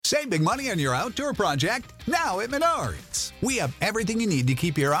Save big money on your outdoor project now at Menards. We have everything you need to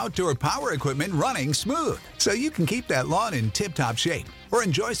keep your outdoor power equipment running smooth so you can keep that lawn in tip-top shape or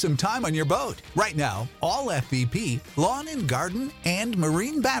enjoy some time on your boat. Right now, all FVP, lawn and garden, and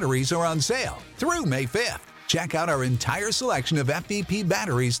marine batteries are on sale through May 5th. Check out our entire selection of FVP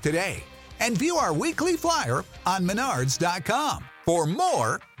batteries today and view our weekly flyer on Menards.com for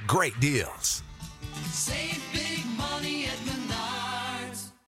more great deals. Save big money at Menards.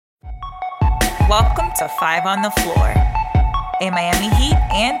 Welcome to Five on the Floor, a Miami Heat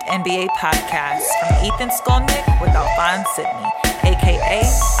and NBA podcast from Ethan Skolnick with Alphonse Sidney, a.k.a.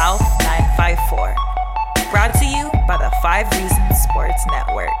 Alf954. Brought to you by the 5 Reasons Sports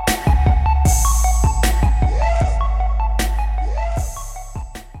Network.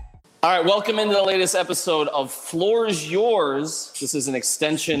 All right, welcome into the latest episode of Floor's Yours. This is an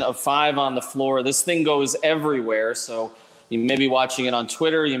extension of Five on the Floor. This thing goes everywhere, so you may be watching it on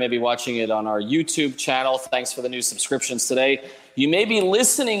Twitter. You may be watching it on our YouTube channel. Thanks for the new subscriptions today. You may be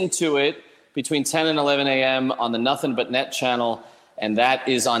listening to it between 10 and 11 a.m. on the Nothing But Net channel, and that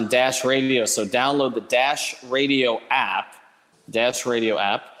is on Dash Radio. So download the Dash Radio app,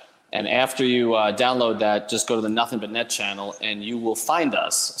 and after you download that, just go to the Nothing But Net channel, and you will find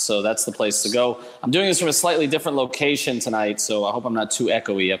us. So that's the place to go. I'm doing this from a slightly different location tonight, so I hope I'm not too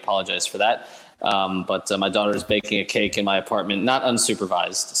echoey. I apologize for that. But my daughter is baking a cake in my apartment, not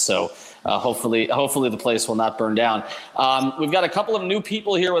unsupervised. So hopefully the place will not burn down. We've got a couple of new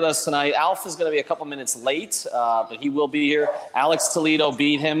people here with us tonight. Alf is going to be a couple minutes late, but he will be here. Alex Toledo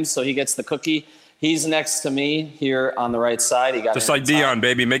beat him, so he gets the cookie. He's next to me here on the right side. He got just like Dion,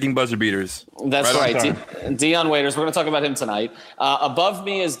 baby, making buzzer beaters. That's right. Dion Waiters. We're going to talk about him tonight. Above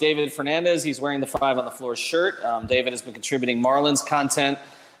me is David Fernandez. He's wearing the Five on the Floor shirt. David has been contributing Marlins content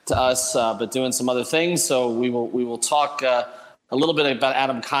to us, but doing some other things. So we will talk a little bit about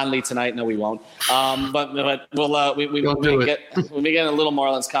Adam Conley tonight. No, we won't. But we'll we get a little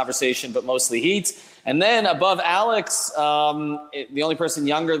Marlins conversation, but mostly Heat. And then above Alex, the only person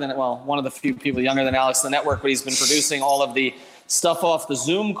younger than, one of the few people younger than Alex in the network, but he's been producing all of the stuff off the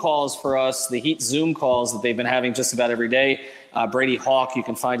Zoom calls for us, the Heat Zoom calls that they've been having just about every day. Brady Hawk, you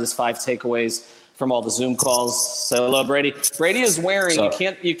can find his 5 takeaways from all the Zoom calls. So hello, Brady. Brady is wearing,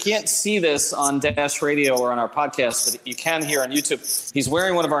 you can't see this on Dash Radio or on our podcast, but you can here on YouTube. He's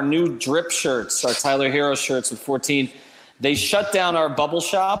wearing one of our new drip shirts, our Tyler Hero shirts with 14. They shut down our bubble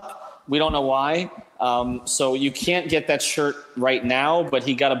shop. We don't know why. So you can't get that shirt right now, but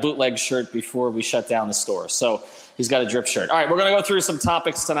he got a bootleg shirt before we shut down the store. So he's got a drip shirt. All right, we're going to go through some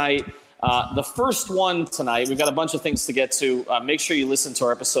topics tonight. The first one tonight, we've got a bunch of things to get to. Make sure you listen to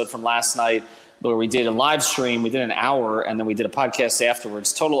our episode from last night where we did a live stream. We did an hour, and then we did a podcast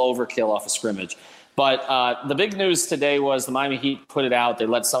afterwards. Total overkill off a scrimmage. But the big news today was the Miami Heat put it out. They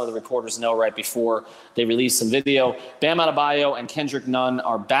let some of the reporters know right before they released some video. Bam Adebayo and Kendrick Nunn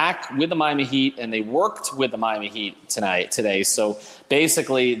are back with the Miami Heat, and they worked with the Miami Heat today. So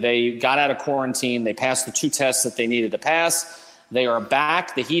basically, they got out of quarantine. They passed the 2 tests that they needed to pass. They are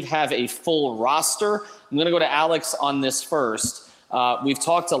back. The Heat have a full roster. I'm going to go to Alex on this first. We've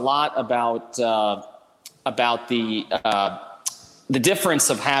talked a lot about the difference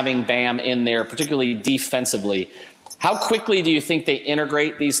of having Bam in there, particularly defensively. How quickly do you think they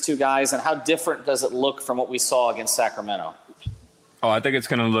integrate these two guys, and how different does it look from what we saw against Sacramento? Oh, I think it's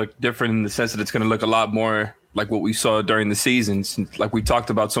going to look different in the sense that it's going to look a lot more like what we saw during the season. Like we talked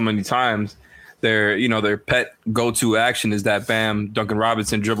about so many times, their pet go-to action is that Bam, Duncan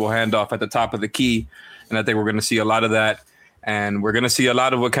Robinson dribble handoff at the top of the key, and I think we're going to see a lot of that. And we're going to see a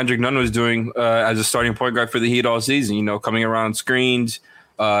lot of what Kendrick Nunn was doing as a starting point guard for the Heat all season, coming around screens,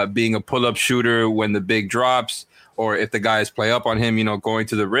 being a pull-up shooter when the big drops, or if the guys play up on him, going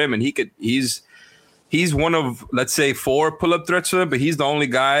to the rim. And he's one of, let's say, 4 pull-up threats for them, but he's the only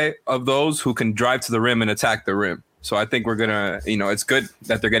guy of those who can drive to the rim and attack the rim. So I think we're going to, it's good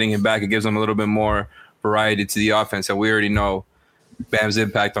that they're getting him back. It gives them a little bit more variety to the offense. And we already know Bam's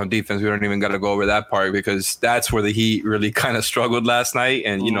impact on defense. We don't even got to go over that part because that's where the Heat really kind of struggled last night.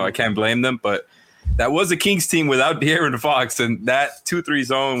 And, I can't blame them. But that was a Kings team without De'Aaron Fox. And that 2-3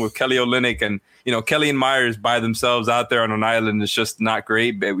 zone with Kelly Olynyk and, Kelly and Myers by themselves out there on an island is just not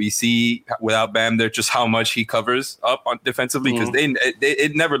great. But we see without Bam there just how much he covers up on defensively because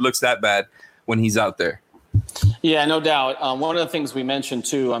it never looks that bad when he's out there. Yeah, no doubt. One of the things we mentioned,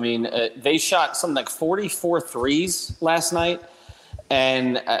 too, they shot something like 44 threes last night.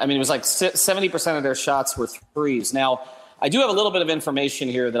 And, it was like 70% of their shots were threes. Now, I do have a little bit of information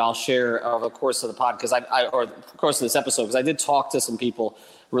here that I'll share over the course of the pod or the course of this episode, because I did talk to some people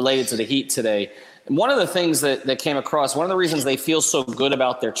related to the Heat today. And one of the things that came across, one of the reasons they feel so good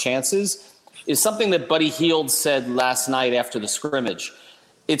about their chances is something that Buddy Hield said last night after the scrimmage.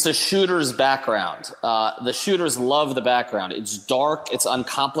 It's a shooter's background. The shooters love the background. It's dark, it's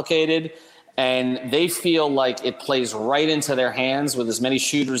uncomplicated, and they feel like it plays right into their hands with as many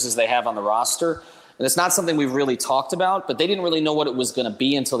shooters as they have on the roster. And it's not something we've really talked about, but they didn't really know what it was going to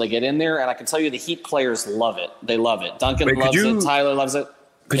be until they get in there. And I can tell you the Heat players love it. They love it. Duncan loves it. Tyler loves it.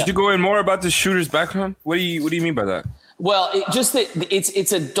 Could you go in more about the shooter's background? What do you mean by that? Well,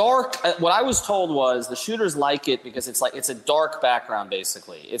 it's a dark. What I was told was the shooters like it because it's a dark background.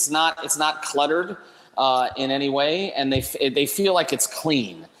 Basically, it's not cluttered in any way, and they feel like it's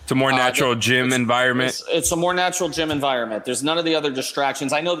clean. It's a more natural gym environment. It's a more natural gym environment. There's none of the other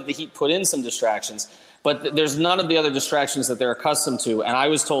distractions. I know that the Heat put in some distractions, but there's none of the other distractions that they're accustomed to. And I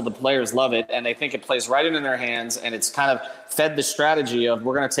was told the players love it, and they think it plays right into their hands, and it's kind of fed the strategy of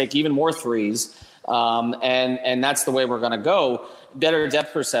we're going to take even more threes. And that's the way we're going to go. Better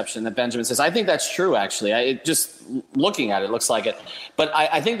depth perception that Benjamin says. I think that's true, actually. Just looking at it, looks like it. But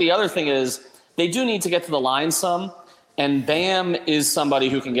I think the other thing is they do need to get to the line some, and Bam is somebody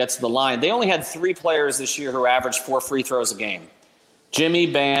who can get to the line. They only had 3 players this year who averaged 4 free throws a game. Jimmy,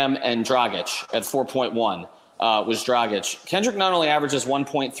 Bam, and Dragic at 4.1 was Dragic. Kendrick not only averages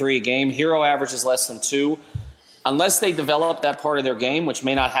 1.3 a game, Hero averages less than 2. Unless they develop that part of their game, which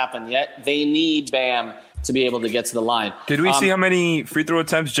may not happen yet, they need Bam to be able to get to the line. Did we see how many free throw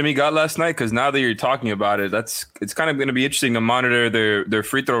attempts Jimmy got last night? Because now that you're talking about it, it's kind of going to be interesting to monitor their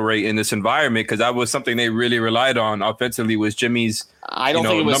free throw rate in this environment, because that was something they really relied on offensively was Jimmy's think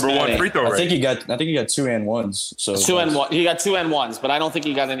it was number one free throw rate. I think he got 2 and 1s. So 2 and 1. He got 2 and 1s, but I don't think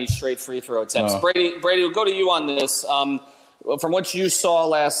he got any straight free throw attempts. No. Brady, we'll go to you on this. From what you saw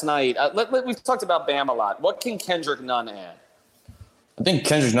last night, we've talked about Bam a lot. What can Kendrick Nunn add? I think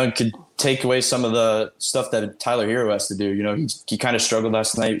Kendrick Nunn could take away some of the stuff that Tyler Hero has to do. You know, he kind of struggled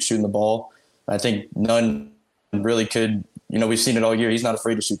last night shooting the ball. I think Nunn really could, we've seen it all year. He's not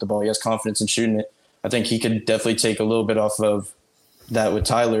afraid to shoot the ball. He has confidence in shooting it. I think he could definitely take a little bit off of that with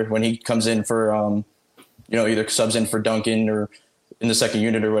Tyler when he comes in for, either subs in for Duncan or in the second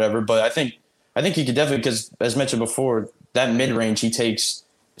unit or whatever. But I think he could definitely, because as mentioned before, that mid-range he takes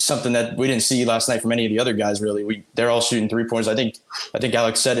something that we didn't see last night from any of the other guys, really. They're all shooting 3-pointers. I think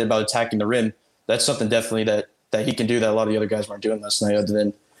Alex said it about attacking the rim. That's something definitely that he can do that a lot of the other guys weren't doing last night, other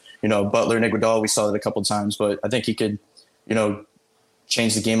than, Butler and Iguodala. We saw it a couple of times, but I think he could,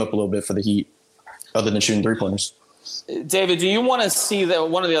 change the game up a little bit for the Heat, other than shooting 3-pointers. David, do you want to see that?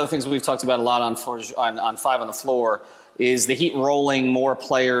 One of the other things we've talked about a lot on 5 on the floor is the Heat rolling more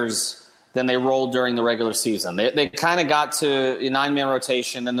players than they rolled during the regular season. They kind of got to a 9-man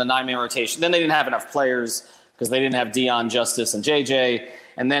rotation, and the 9-man rotation. Then they didn't have enough players because they didn't have Dion, Justice, and JJ.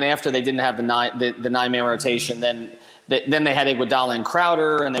 And then after they didn't have the 9-man rotation, then they had Iguodala and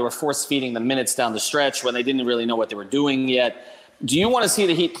Crowder, and they were force-feeding the minutes down the stretch when they didn't really know what they were doing yet. Do you want to see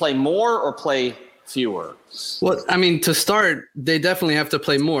the Heat play more or play fewer? Well, I mean, to start, they definitely have to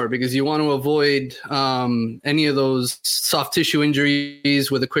play more because you want to avoid any of those soft tissue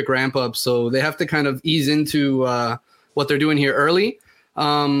injuries with a quick ramp up. So they have to kind of ease into what they're doing here early.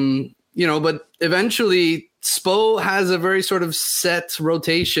 But eventually Spo has a very sort of set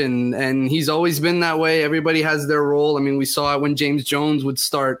rotation, and he's always been that way. Everybody has their role. I mean, we saw it when James Jones would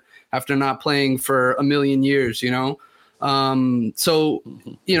start after not playing for a million years,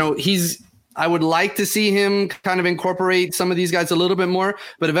 I would like to see him kind of incorporate some of these guys a little bit more,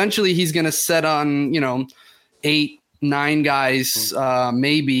 but eventually he's going to set on, 8, 9 guys,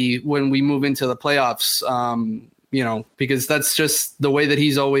 maybe when we move into the playoffs, because that's just the way that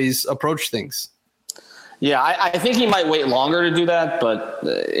he's always approached things. Yeah, I think he might wait longer to do that, but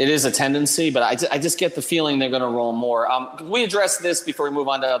it is a tendency. But I just get the feeling they're going to roll more. We addressed this before we move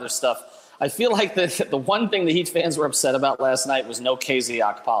on to other stuff. I feel like the one thing the Heat fans were upset about last night was no KZ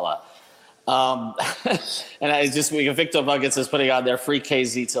Okpala. And Victor Buckets is putting on their free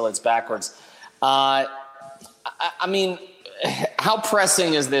KZ till it's backwards. I mean, how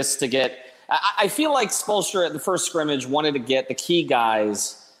pressing is this to get? I feel like Spoelstra at the first scrimmage wanted to get the key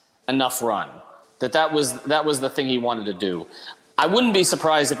guys enough run. That was the thing he wanted to do. I wouldn't be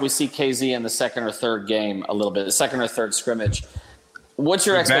surprised if we see KZ in the second or third game a little bit, the second or third scrimmage. What's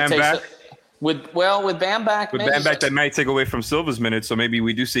your expectation? With Bam back, With Bam back, that might take away from Silva's minutes, so maybe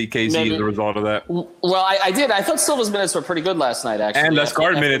we do see KZ as a result of that. Well, I did. I thought Silva's minutes were pretty good last night, actually. And less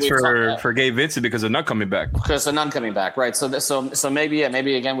guard minutes for Gabe Vincent because of Nunn coming back. Because of Nunn coming back, right? So maybe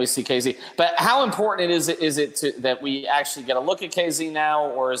again we see KZ. But how important is it that we actually get a look at KZ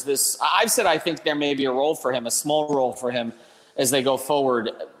now, or is this? I've said I think there may be a role for him, a small role for him as they go forward.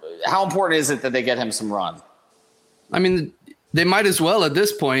 How important is it that they get him some run? I mean, they might as well at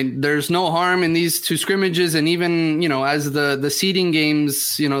this point. There's no harm in these two scrimmages, and even as the seeding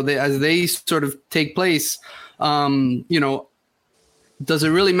games, as they sort of take place, does it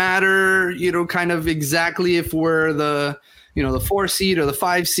really matter? Kind of exactly if we're the 4 seed or the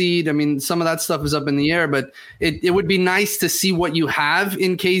 5 seed. I mean, some of that stuff is up in the air, but it would be nice to see what you have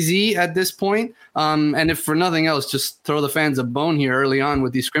in KZ at this point. And if for nothing else, just throw the fans a bone here early on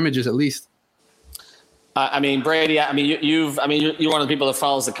with these scrimmages at least. I mean, Brady. I mean, you're one of the people that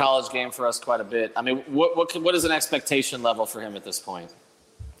follows the college game for us quite a bit. I mean, what is an expectation level for him at this point?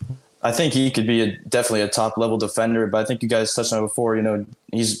 I think he could be definitely a top level defender, but I think you guys touched on it before.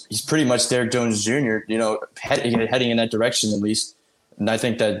 He's pretty much Derek Jones Jr. Heading in that direction at least, and I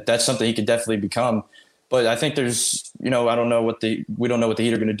think that's something he could definitely become. But I think there's we don't know what the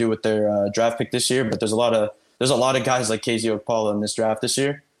Heat are going to do with their draft pick this year. But there's a lot of guys like KZ Okpala in this draft this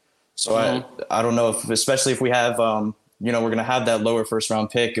year. So I don't know if, especially if we have, we're going to have that lower first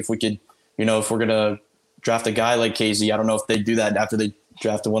round pick. If we could, if we're going to draft a guy like KZ, I don't know if they do that after they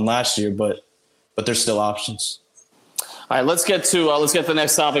drafted one last year, but there's still options. All right, let's get to the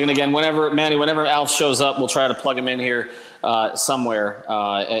next topic. And again, whenever Alf shows up, we'll try to plug him in here somewhere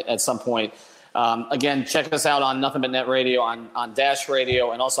at some point. Again, check us out on Nothing But Net Radio, on Dash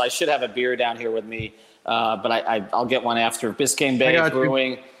Radio, and also I should have a beer down here with me, but I'll get one after. Biscayne Bay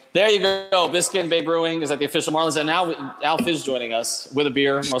Brewing. There you go. Biscayne Bay Brewing is at the official Marlins. And now Alf is joining us with a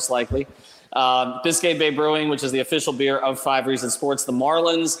beer, most likely. Biscayne Bay Brewing, which is the official beer of 5 Reasons Sports. The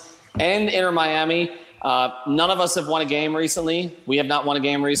Marlins and Inter Miami. None of us have won a game recently. We have not won a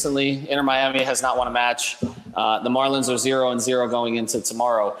game recently. Inter Miami has not won a match. The Marlins are 0-0 going into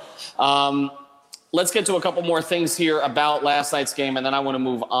tomorrow. Let's get to a couple more things here about last night's game, and then I want to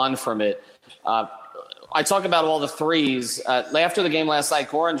move on from it. I talk about all the threes. After the game last night,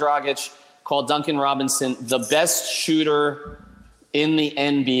 Goran Dragic called Duncan Robinson the best shooter in the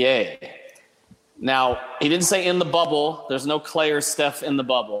NBA. Now, he didn't say in the bubble. There's no Clay or Steph in the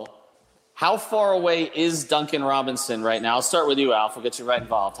bubble. How far away is Duncan Robinson right now? I'll start with you, Alf. We'll get you right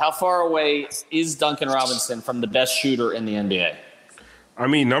involved. How far away is Duncan Robinson from the best shooter in the NBA? I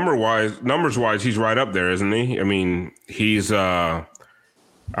mean, numbers-wise, he's right up there, isn't he? I mean, he's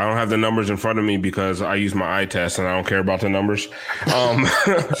I don't have the numbers in front of me because I use my eye test and I don't care about the numbers.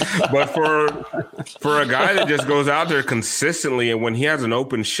 But for a guy that just goes out there consistently and when he has an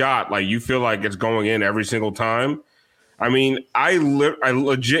open shot, like you feel like it's going in every single time. I mean, I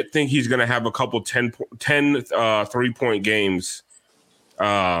legit think he's going to have a couple 10 3-point games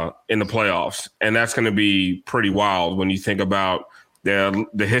in the playoffs. And that's going to be pretty wild when you think about the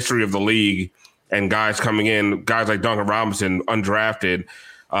history of the league and guys coming in, guys like Duncan Robinson, undrafted,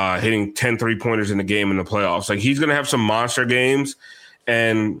 hitting 10 3-pointers in the game in the playoffs. Like he's going to have some monster games,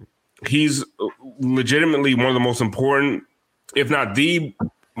 and he's legitimately one of the most important, if not the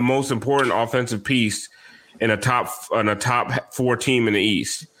most important offensive piece in a top 4 team in the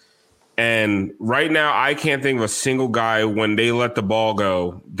East. And right now, I can't think of a single guy when they let the ball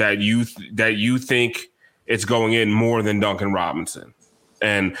go that you think it's going in more than Duncan Robinson.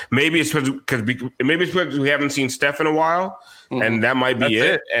 And maybe it's because we haven't seen Steph in a while. And that might be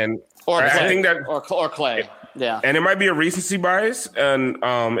it. And or I think that or Clay. Yeah. And it might be a recency bias, and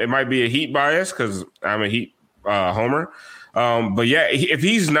it might be a Heat bias because I'm a Heat homer. But yeah, if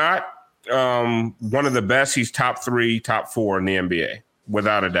he's not one of the best, he's top 3, top 4 in the NBA,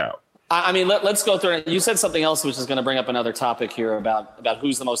 without a doubt. I mean, let's go through it. You said something else, which is going to bring up another topic here about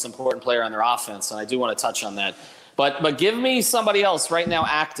who's the most important player on their offense, and I do want to touch on that. But give me somebody else right now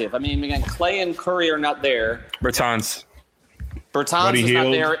active. I mean, again, Clay and Curry are not there. Bertans is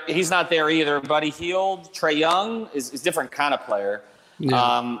not there. He's not there either. Buddy Hield, Trae Young is a different kind of player.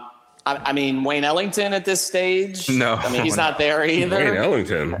 Yeah. I mean, Wayne Ellington at this stage. No, I mean he's not there either. Wayne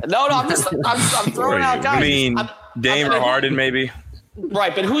Ellington. No, I'm throwing out guys. I mean, Dame or Harden maybe.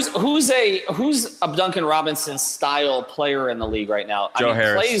 Right, but who's a Duncan Robinson style player in the league right now? Joe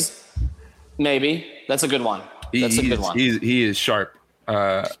Harris. Plays, maybe that's a good one. That's a good one. He is sharp.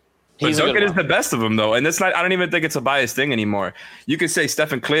 But Duncan is the best of them, though, and it's not. I don't even think it's a biased thing anymore. You could say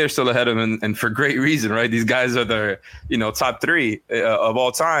Steph and Clay are still ahead of him, and for great reason, right? These guys are the top 3 of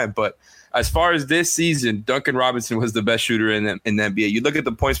all time. But as far as this season, Duncan Robinson was the best shooter in the NBA. You look at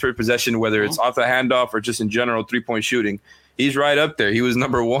the points per possession, whether it's off the handoff or just in general 3-point shooting, he's right up there. He was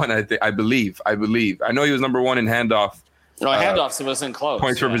number one, I believe. I know he was number one in handoff. No, handoffs, it wasn't close.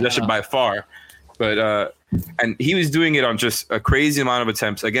 Points per possession by far. But and he was doing it on just a crazy amount of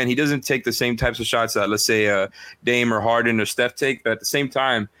attempts. Again, he doesn't take the same types of shots that, let's say, Dame or Harden or Steph take. But at the same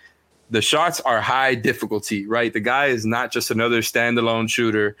time, the shots are high difficulty, right? The guy is not just another standalone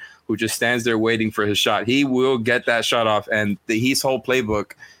shooter who just stands there waiting for his shot. He will get that shot off, and his whole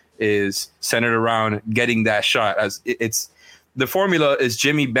playbook is centered around getting that shot. As it's the formula is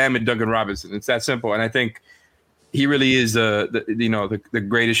Jimmy, Bam, and Duncan Robinson. It's that simple, and I think he really is the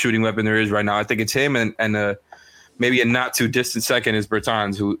greatest shooting weapon there is right now. I think it's him and maybe a not too distant second is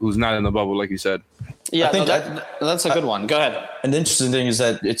Bertans, who's not in the bubble, like you said. Yeah, I think that's a good one. Go ahead. And the interesting thing is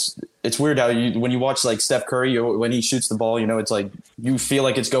that it's weird how when you watch like Steph Curry, when he shoots the ball, it's like you feel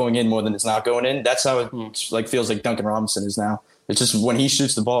like it's going in more than it's not going in. That's how it like feels like Duncan Robinson is now. It's just when he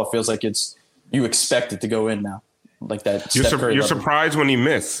shoots the ball, it feels like you expect it to go in now, like that. You're surprised when he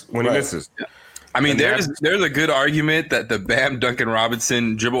misses. Yeah. I mean, there's a good argument that the Bam Duncan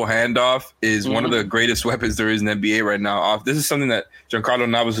Robinson dribble handoff is one of the greatest weapons there is in the NBA right now. This is something that Giancarlo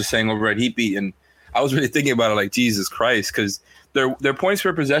Navas was saying over at Heat Beat, and I was really thinking about it like, Jesus Christ, because their points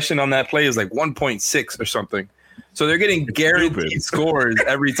per possession on that play is like 1.6 or something. So they're getting guaranteed scores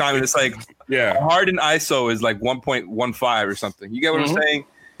every time. And it's like Harden ISO is like 1.15 or something. You get what I'm saying?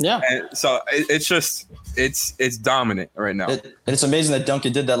 Yeah. And so it's dominant right now. And it's amazing that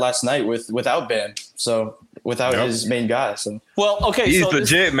Duncan did that last night without Bam. So without his main guy. So he's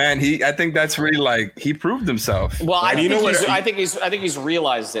legit, man. I think that's really like he proved himself. Well, I think he's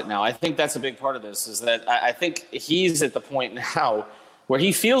realized it now. I think that's a big part of this is that I think he's at the point now where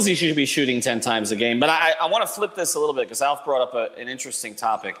he feels he should be shooting 10 times a game. But I want to flip this a little bit because Alf brought up an interesting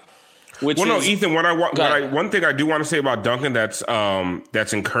topic. Ethan, one thing I do want to say about Duncan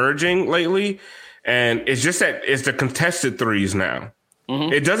that's encouraging lately, and it's just that it's the contested threes now.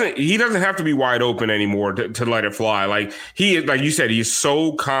 Mm-hmm. He doesn't have to be wide open anymore to let it fly. Like you said, he's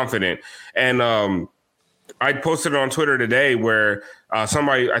so confident. And I posted it on Twitter today where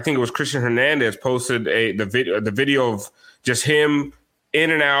somebody, I think it was Christian Hernandez, posted the video of just him in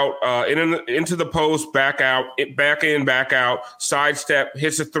and out, into the post, back out, back in, back out, sidestep,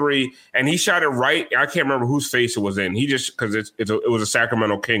 hits a three, and he shot it right. I can't remember whose face it was in. He just because it was a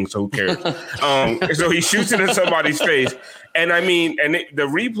Sacramento King, so who cares? So he shoots it in somebody's face, and I mean, the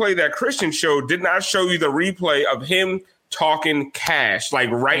replay that Christian showed did not show you the replay of him talking cash, like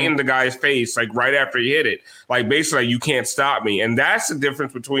right in the guy's face, like right after he hit it, like basically you can't stop me, and that's the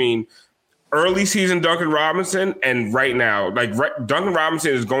difference between early season Duncan Robinson and right now, Duncan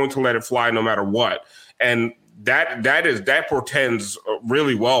Robinson is going to let it fly no matter what, and that portends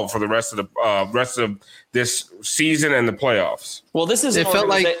really well for the rest of this season and the playoffs. Well, this is. It felt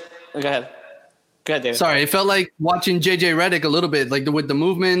like. Go ahead, David. Sorry, it felt like watching JJ Redick a little bit, like with the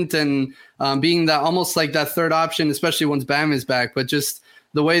movement and being that almost like that third option, especially once Bam is back. But just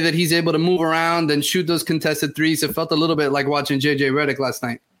the way that he's able to move around and shoot those contested threes, it felt a little bit like watching JJ Redick last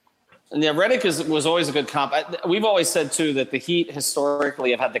night. And yeah, Redick was always a good comp. We've always said too that the Heat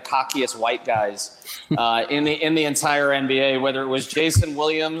historically have had the cockiest white guys in the entire NBA, whether it was Jason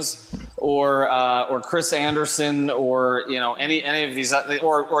Williams or Chris Anderson or any of these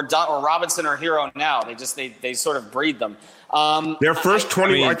or Robinson or Hero now. They sort of breed them. Their first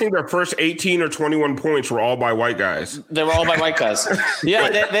 20, I think their first 18 or 21 points were all by white guys. They were all by white guys.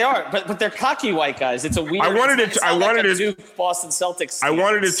 Yeah, they are, but they're cocky white guys. It's a weird. I wanted to Duke Boston Celtics. I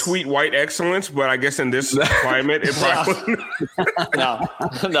wanted to tweet white excellence, but I guess in this climate, it probably no.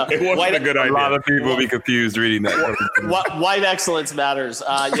 It wasn't a good idea. A lot of people will be confused reading that. White excellence matters.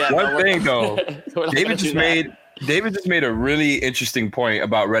 One thing though, David just made a really interesting point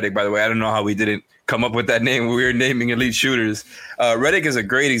about Redick. By the way, I don't know how we didn't come up with that name when we were naming elite shooters. Redick is a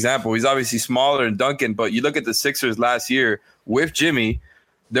great example. He's obviously smaller than Duncan, but you look at the Sixers last year with Jimmy,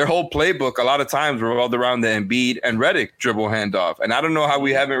 their whole playbook a lot of times revolved around the Embiid and Redick dribble handoff. And I don't know how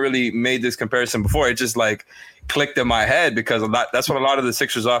we haven't really made this comparison before. It just like clicked in my head because that's what a lot of the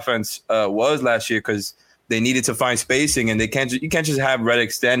Sixers offense was last year because they needed to find spacing, and you can't just have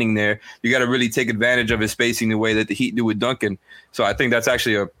Redick standing there. You got to really take advantage of his spacing the way that the Heat do with Duncan. So I think that's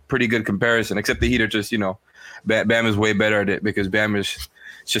actually a pretty good comparison, except the Heat are just, Bam is way better at it because Bam is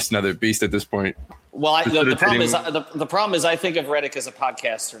just another beast at this point. Well, the problem is I think of Redick as a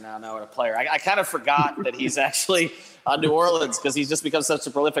podcaster now, not a player. I kind of forgot that he's actually on New Orleans because he's just become such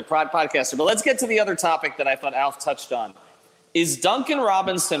a prolific podcaster. But let's get to the other topic that I thought Alf touched on. Is Duncan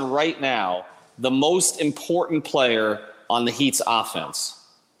Robinson right now the most important player on the Heat's offense?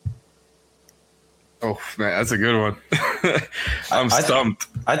 Oh man, that's a good one. I'm stumped.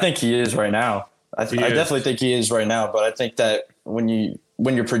 I think he is right now. I definitely think he is right now. But I think that when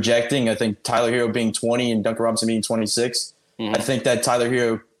you're projecting, I think Tyler Hero being 20 and Duncan Robinson being 26, I think that Tyler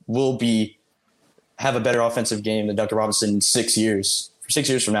Hero will have a better offensive game than Duncan Robinson in 6 years. 6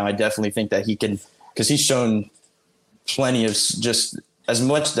 years from now, I definitely think that he can, because he's shown plenty of just as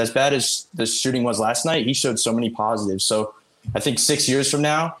bad as the shooting was last night. He showed so many positives. So I think 6 years from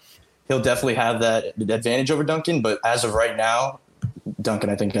now, he'll definitely have that advantage over Duncan. But as of right now, Duncan,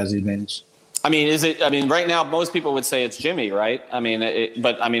 I think, has the advantage. I mean, right now, most people would say it's Jimmy, right? I mean,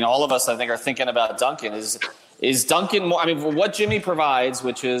 but all of us, I think, are thinking about Duncan. Is Duncan more? I mean, what Jimmy provides,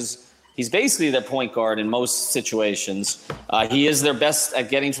 which is he's basically their point guard in most situations. He is their best at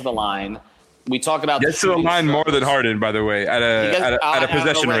getting to the line. We talk about gets to the line more than Harden, by the way, at a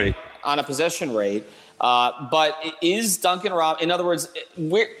possession rate. On a possession rate. But is Duncan Robinson, in other words,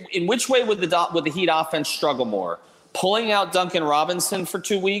 in which way would the Heat offense struggle more? Pulling out Duncan Robinson for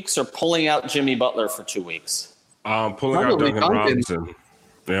 2 weeks or pulling out Jimmy Butler for 2 weeks? Pulling out Duncan Robinson.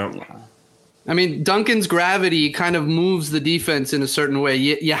 Yeah. I mean, Duncan's gravity kind of moves the defense in a certain way.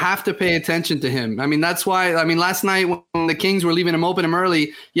 You have to pay attention to him. I mean, that's why, last night when the Kings were leaving him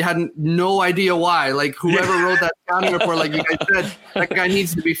early, you had no idea why. Like, whoever wrote that scouting report, like you guys said, that guy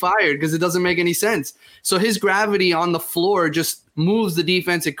needs to be fired because it doesn't make any sense. So his gravity on the floor just moves the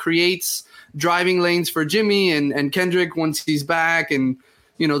defense. It creates driving lanes for Jimmy and Kendrick once he's back, and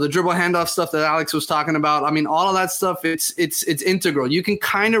the dribble handoff stuff that Alex was talking about. I mean, all of that stuff, it's integral. You can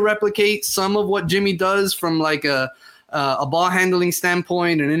kind of replicate some of what Jimmy does from like a ball handling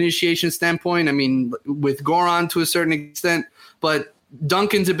standpoint, an initiation standpoint. I mean, with Goran to a certain extent, but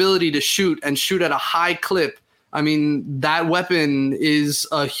Duncan's ability to shoot at a high clip, I mean, that weapon is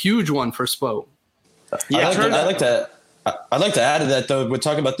a huge one for Spo. Yeah, I'd like to add to that, though. We're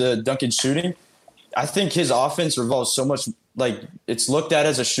talking about the Duncan shooting. I think his offense revolves so much, like it's looked at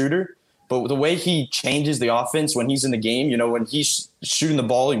as a shooter, but the way he changes the offense when he's in the game, when he's shooting the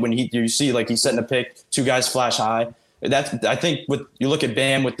ball, when you see like he's setting a pick, two guys flash high. I think you look at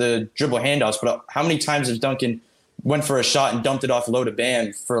Bam with the dribble handoffs, but how many times has Duncan went for a shot and dumped it off low to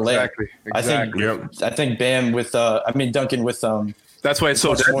Bam for a layup? Exactly. I think Bam with Duncan with that's why it's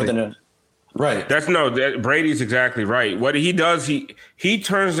so more than right. Brady's exactly right. What he does, he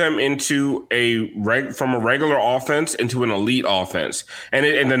turns them into from a regular offense into an elite offense,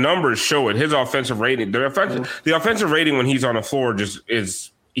 and the numbers show it. His offensive rating, the offensive rating when he's on the floor just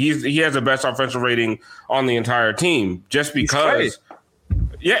is he has the best offensive rating on the entire team just because.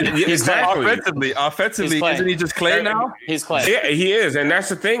 Yeah, exactly. Offensively, isn't he just Clay now? He's Clay. Yeah, he is, and that's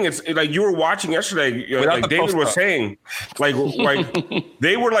the thing. It's like you were watching yesterday. Like David was saying, like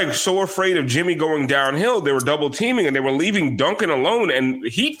they were like so afraid of Jimmy going downhill. They were double teaming, and they were leaving Duncan alone. And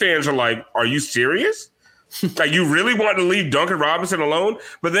Heat fans are like, "Are you serious? Like you really want to leave Duncan Robinson alone?"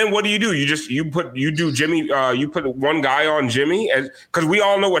 But then what do? You do Jimmy. You put one guy on Jimmy, because we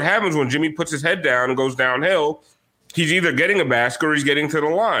all know what happens when Jimmy puts his head down and goes downhill. He's either getting a basket or he's getting to the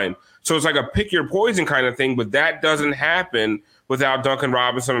line. So it's like a pick your poison kind of thing, but that doesn't happen without Duncan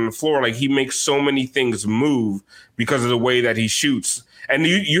Robinson on the floor. Like he makes so many things move because of the way that he shoots. And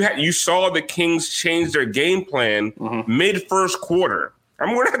you saw the Kings change their game plan mid first quarter. I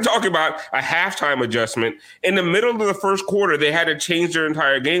mean, we're not talking about a halftime adjustment. In the middle of the first quarter, they had to change their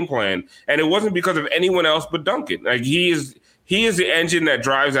entire game plan. And it wasn't because of anyone else but Duncan. Like he is the engine that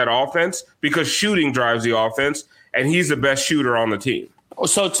drives that offense because shooting drives the offense. And he's the best shooter on the team.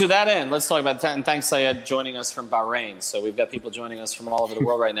 So to that end, let's talk about that. And thanks, Syed, joining us from Bahrain. So we've got people joining us from all over the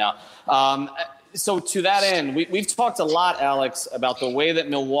world right now. So to that end, we've talked a lot, Alex, about the way that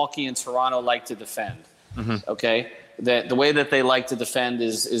Milwaukee and Toronto like to defend. Okay? The way that they like to defend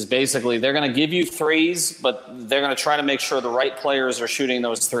is basically they're going to give you threes, but they're going to try to make sure the right players are shooting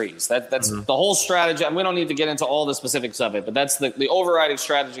those threes. That's the whole strategy. And we don't need to get into all the specifics of it, but that's the overriding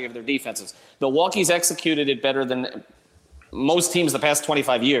strategy of their defenses. Milwaukee's executed it better than most teams the past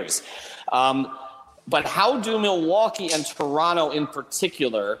 25 years. But how do Milwaukee and Toronto in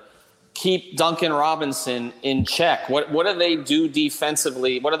particular keep Duncan Robinson in check? What do they do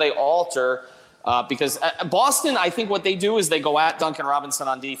defensively? What do they alter? Because Boston, I think what they do is they go at Duncan Robinson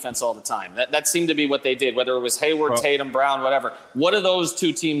on defense all the time. That seemed to be what they did, whether it was Hayward, Tatum, Brown, whatever. What do those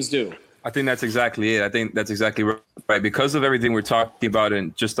two teams do? I think that's exactly it. I think that's exactly right. Because of everything we're talking about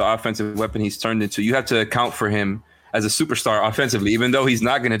and just the offensive weapon he's turned into, you have to account for him as a superstar offensively. Even though he's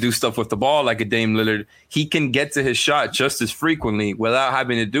not going to do stuff with the ball like a Dame Lillard, he can get to his shot just as frequently without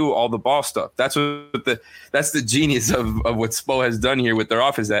having to do all the ball stuff. That's the genius of what Spo has done here with their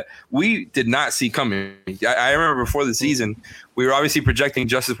offense that we did not see coming. I remember before the season, we were obviously projecting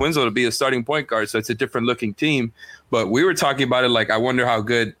Justice Winslow to be a starting point guard, so it's a different looking team. But we were talking about it like, I wonder how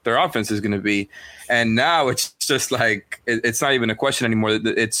good their offense is going to be. And now it's just like, it's not even a question anymore.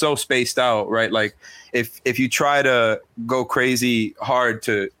 It's so spaced out, right? Like if you try to go crazy hard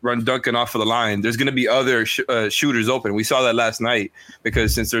to run Duncan off of the line, there's going to be other shooters open. We saw that last night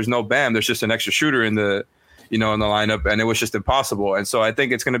because since there's no Bam, there's just an extra shooter in the lineup, and it was just impossible. And so I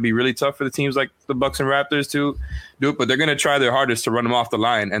think it's going to be really tough for the teams like the Bucks and Raptors to do it, but they're going to try their hardest to run them off the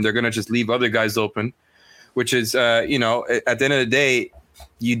line, and they're going to just leave other guys open, which is, at the end of the day,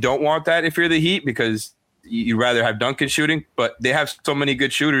 you don't want that if you're the Heat because you'd rather have Duncan shooting, but they have so many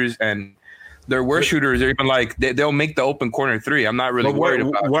good shooters, and their worst shooters are even like they'll make the open corner three. I'm not really worried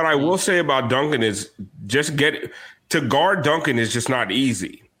about what I will say about Duncan is just to guard Duncan is just not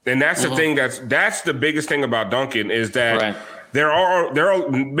easy. And that's the thing that's the biggest thing about Duncan is that there are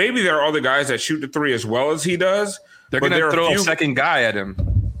maybe there are other guys that shoot the three as well as he does. They're going to throw a second guy at him.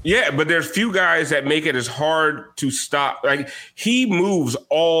 Yeah, but there's few guys that make it as hard to stop. Like he moves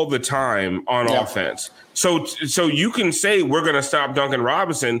all the time on offense. So you can say we're going to stop Duncan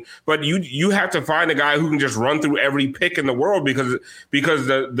Robinson, but you have to find a guy who can just run through every pick in the world because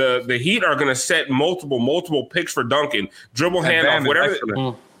the Heat are going to set multiple picks for Duncan, dribble handoff,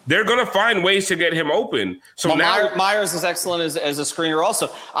 whatever. They're going to find ways to get him open. So now Myers is excellent as a screener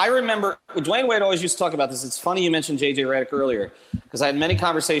also. I remember Dwayne Wade always used to talk about this. It's funny you mentioned J.J. Redick earlier because I had many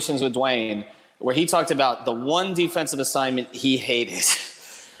conversations with Dwayne where he talked about the one defensive assignment he hated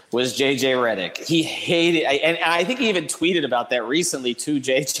was J.J. Redick. He hated – and I think he even tweeted about that recently to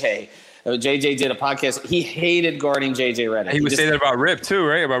J.J. JJ did a podcast. He hated guarding JJ Redick. He would say that about Rip too,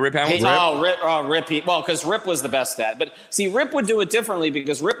 right? About Rip Hamilton. Rip. Because Rip was the best at. But see, Rip would do it differently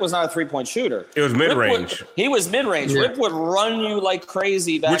because Rip was not a 3-point shooter. It was mid range. He was mid range. Yeah. Rip would run you like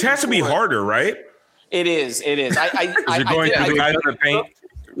crazy. Which has to be harder, right? It is. You're going to the guys in the paint.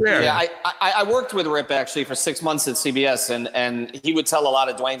 Yeah, I worked with Rip actually for 6 months at CBS, and he would tell a lot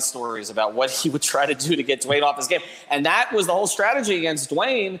of Dwayne stories about what he would try to do to get Dwayne off his game. And that was the whole strategy against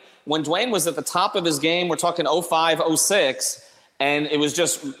Dwayne when Dwayne was at the top of his game. We're talking 05, 06, and it was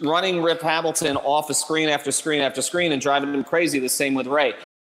just running Rip Hamilton off of screen after screen after screen and driving him crazy. The same with Ray.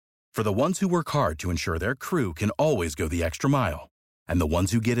 For the ones who work hard to ensure their crew can always go the extra mile, and the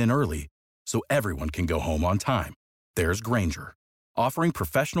ones who get in early so everyone can go home on time, there's Grainger, offering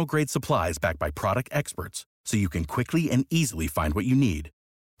professional-grade supplies backed by product experts so you can quickly and easily find what you need.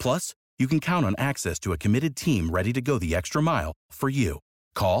 Plus, you can count on access to a committed team ready to go the extra mile for you.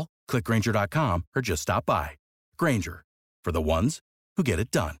 Call, click Grainger.com, or just stop by. Grainger, for the ones who get it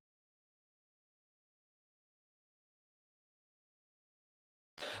done.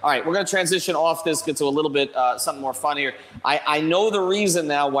 All right, we're going to transition off this, get to a little bit something more fun here. I know the reason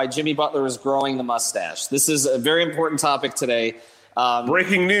now why Jimmy Butler is growing the mustache. This is a very important topic today.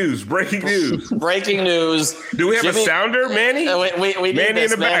 Breaking news. Breaking news. Do we have a sounder, Manny? We Manny in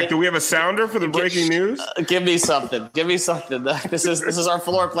the back. Do we have a sounder for the breaking news? Give me something. This is our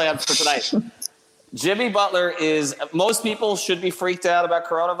floor plan for tonight. Jimmy Butler most people should be freaked out about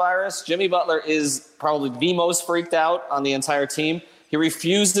coronavirus. Jimmy Butler is probably the most freaked out on the entire team. He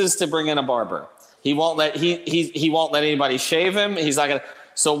refuses to bring in a barber. He won't let anybody shave him. He's not gonna.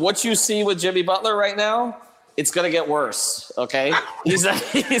 So what you see with Jimmy Butler right now, it's gonna get worse. Okay, it's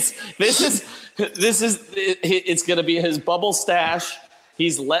gonna be his bubble stash.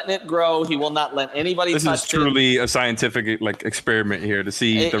 He's letting it grow. He will not let anybody touch it. This is truly a scientific experiment here to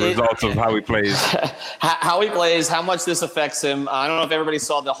see the results of how he plays. How he plays, how much this affects him. I don't know if everybody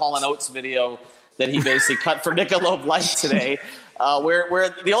saw the Hall & Oates video that he basically cut for Michelob Light today.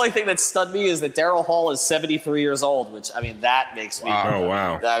 Where the only thing that stunned me is that Daryl Hall is 73 years old, which, I mean, that makes me. Oh,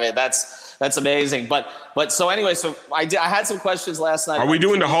 wow. I mean, that's amazing. But so anyway, so I had some questions last night. Are we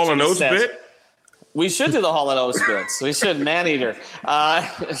doing the Hall & Oates bit? We should do the Hall & Oates bits. We should. Man-eater.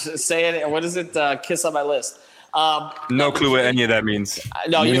 Say it. What is it? Kiss on my list. No clue what any of that means.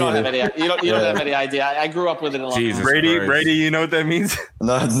 No, you don't have any. You don't have any idea. I grew up with it. Jesus Brady, you know what that means?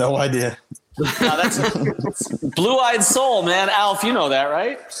 No idea. That's Blue-Eyed Soul, man. Alf, you know that,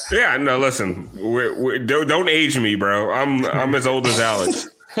 right? Yeah. No, listen. Don't age me, bro. I'm as old as Alex.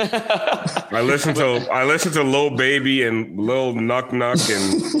 I listen to Lil Baby and Lil Nuck and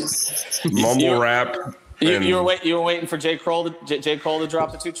mumble rap. You were waiting for J. Cole to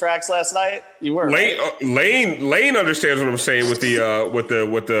drop the 2 tracks last night. You were. Lane understands what I'm saying with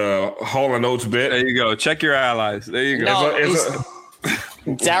the Hall & Oates bit. There you go. Check your allies. There you go. No,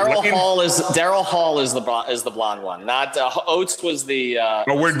 Daryl Hall is the blonde one. Not Oates was the.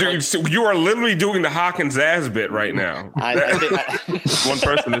 You are literally doing the Hawkins ass bit right now. One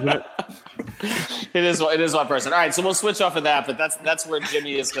person, isn't it? It is one person. All right, so we'll switch off of that, but that's where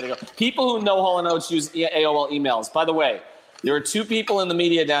Jimmy is going to go. People who know Hall & Oates use AOL emails. By the way, there are two people in the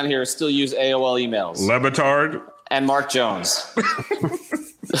media down here who still use AOL emails. Le Batard and Mark Jones.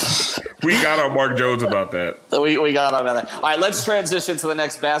 We got on Mark Jones about that. We got on that. All right, let's transition to the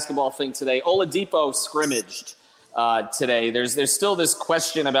next basketball thing today. Oladipo scrimmaged today. There's still this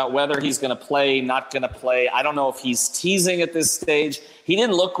question about whether he's going to play, not going to play. I don't know if he's teasing at this stage. He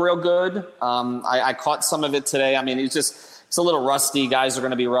didn't look real good. I caught some of it today. I mean, it's a little rusty. Guys are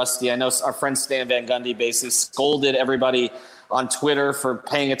going to be rusty. I know our friend Stan Van Gundy basically scolded everybody on Twitter for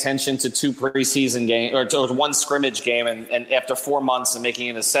paying attention to two preseason games or to one scrimmage game and after 4 months and making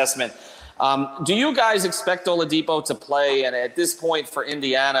an assessment. Do you guys expect Oladipo to play? And at this point for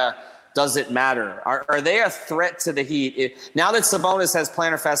Indiana, does it matter? Are they a threat to the Heat? Now that Sabonis has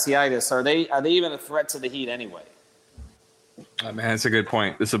plantar fasciitis, are they even a threat to the Heat anyway? Man, that's a good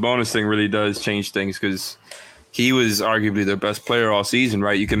point. The Sabonis thing really does change things because he was arguably their best player all season,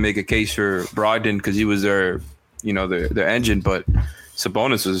 right? You can make a case for Brogdon because he was their engine, but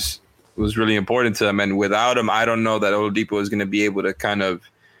Sabonis was really important to them. And without him, I don't know that Oladipo is going to be able to kind of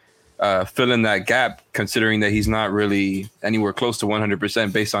fill in that gap, considering that he's not really anywhere close to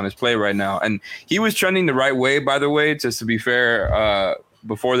 100% based on his play right now. And he was trending the right way, by the way, just to be fair.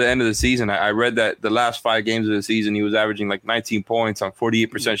 Before the end of the season, I read that the last 5 games of the season, he was averaging like 19 points on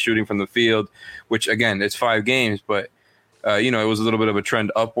 48% shooting from the field, which, again, it's 5 games, but it was a little bit of a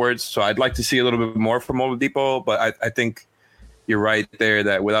trend upwards. So I'd like to see a little bit more from Oladipo, but I think you're right there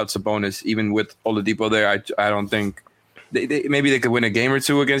that without Sabonis, even with Oladipo there, I don't think maybe they could win a game or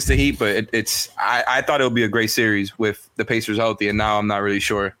two against the Heat, but I thought it would be a great series with the Pacers healthy, and now I'm not really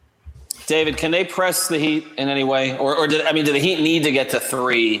sure. David, can they press the Heat in any way? Or do the Heat need to get to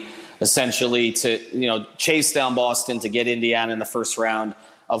 3 essentially to, chase down Boston to get Indiana in the first round,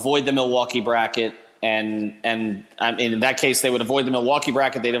 avoid the Milwaukee bracket? And I mean, in that case, they would avoid the Milwaukee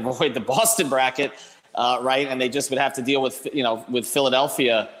bracket. They'd avoid the Boston bracket, right? And they just would have to deal with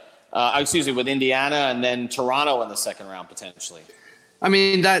Philadelphia, with Indiana and then Toronto in the second round potentially. I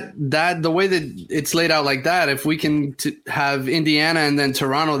mean, that the way that it's laid out like that, if we can have Indiana and then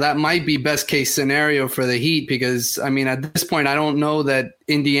Toronto, that might be best case scenario for the Heat because, I mean, at this point, I don't know that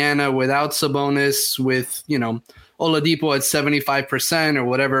Indiana without Sabonis, with, Oladipo at 75% or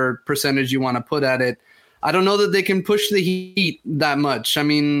whatever percentage you want to put at it, I don't know that they can push the Heat that much. I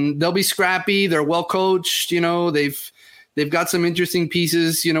mean, they'll be scrappy. They're well coached. They've got some interesting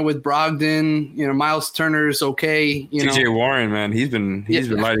pieces, with Brogdon, Miles Turner's okay. TJ Warren, man, he's been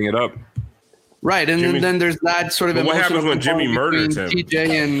lighting it up. Right, and then there's that sort of emotional. What happens when Jimmy murders him? TJ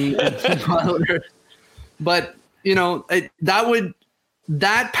and Wilder. But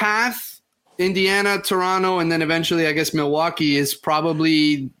that path, Indiana, Toronto, and then eventually, I guess Milwaukee is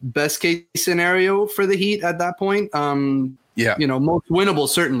probably best case scenario for the Heat at that point. Most winnable,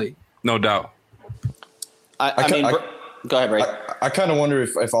 certainly. No doubt. Go ahead, Ray. I kind of wonder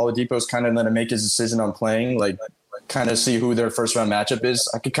if Oladipo's kind of going to make his decision on playing, like kind of see who their first round matchup is.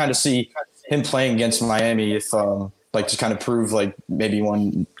 I could kind of see him playing against Miami if to kind of prove like maybe he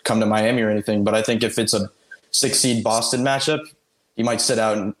won't come to Miami or anything. But I think if it's a 6-seed Boston matchup, he might sit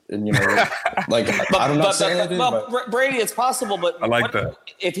out and I'm not saying anything. But Brady, it's possible, but I like that.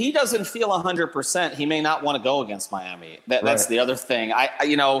 If he doesn't feel 100%, he may not want to go against Miami. That's the other thing.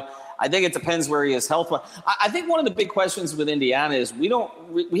 I think it depends where he is health-wise. I think one of the big questions with Indiana is we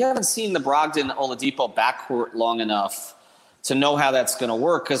haven't seen the Brogdon-Oladipo backcourt long enough to know how that's going to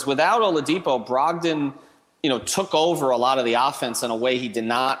work. Because without Oladipo, Brogdon, took over a lot of the offense in a way he did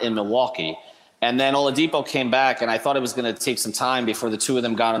not in Milwaukee. And then Oladipo came back, and I thought it was going to take some time before the two of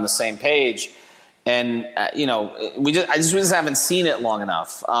them got on the same page. And we just haven't seen it long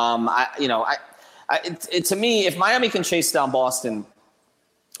enough. To me, if Miami can chase down Boston,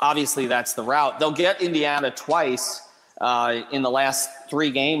 obviously, that's the route. They'll get Indiana twice in the last 3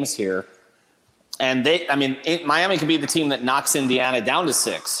 games here. And Miami could be the team that knocks Indiana down to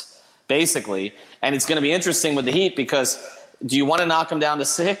 6, basically. And it's going to be interesting with the Heat because do you want to knock them down to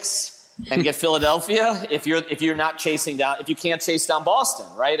 6 and get Philadelphia if you're not chasing down, if you can't chase down Boston,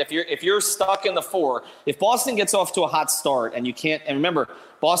 right? If you're stuck in the 4, if Boston gets off to a hot start and you can't, and remember,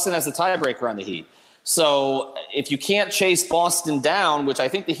 Boston has the tiebreaker on the Heat. So if you can't chase Boston down, which I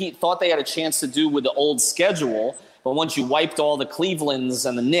think the Heat thought they had a chance to do with the old schedule, but once you wiped all the Clevelands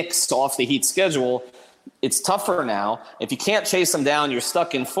and the Knicks off the Heat schedule, it's tougher now. If you can't chase them down, you're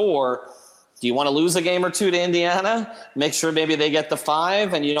stuck in 4. Do you want to lose a game or 2 to Indiana? Make sure maybe they get the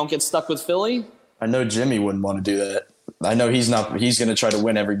 5 and you don't get stuck with Philly? I know Jimmy wouldn't want to do that. I know he's going to try to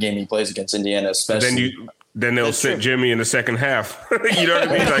win every game he plays against Indiana, especially. then they'll sit Jimmy in the second half. You know what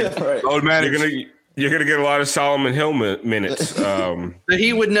I mean? Like, Right. Old man, you're gonna get a lot of Solomon Hill minutes.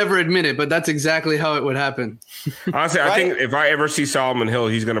 He would never admit it, but that's exactly how it would happen. Honestly, I think if I ever see Solomon Hill,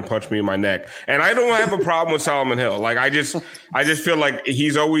 he's gonna punch me in my neck. And I don't have a problem with Solomon Hill. Like I just feel like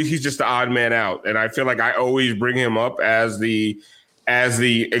he's just the odd man out, and I feel like I always bring him up as the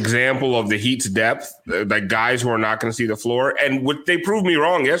example of the Heat's depth, like guys who are not going to see the floor. And they proved me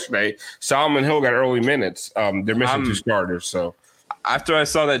wrong yesterday. Solomon Hill got early minutes. They're missing 2 starters, so. After I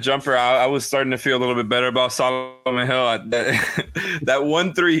saw that jumper, I was starting to feel a little bit better about Solomon Hill. That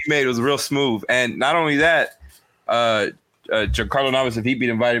 1-3 he made was real smooth. And not only that, Giancarlo Navas of Heat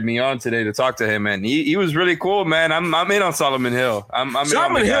invited me on today to talk to him, and he was really cool, man. I'm in on Solomon Hill.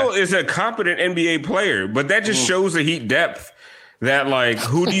 Solomon Hill is a competent NBA player, but that just shows the Heat depth. That like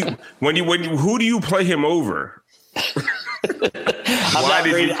who do you play him over? Why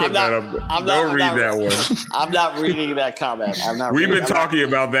did you put that up? Don't read that one. I'm not reading that comment. We've been talking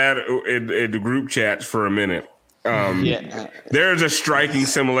about that in the group chats for a minute. There's a striking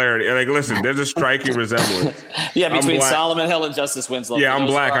similarity. Like, listen, there's a striking resemblance. Between Solomon Hill and Justice Winslow. Yeah, I'm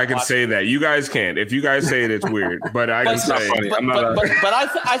black. I can say that. You guys can't. If you guys say it, it's weird. But I can say. But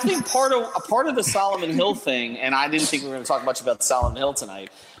I think part of the Solomon Hill thing, and I didn't think we were going to talk much about Solomon Hill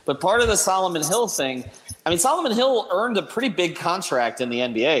tonight. But part of the Solomon Hill thing, I mean, Solomon Hill earned a pretty big contract in the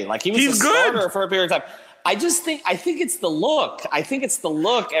NBA. Like he's a starter for a period of time. I think it's the look.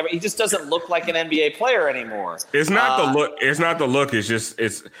 He just doesn't look like an NBA player anymore. It's not the look. It's not the look. It's just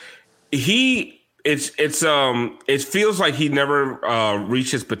it feels like he never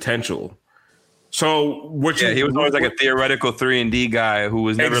reached his potential. So he was always like a theoretical 3-and-D guy who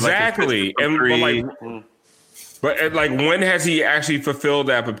was never exactly. But when has he actually fulfilled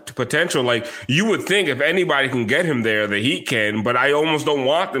that potential? Like, you would think if anybody can get him there, the Heat can. But I almost don't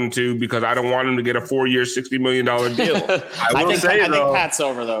want them to because I don't want him to get a 4-year, $60 million deal. I think Pat's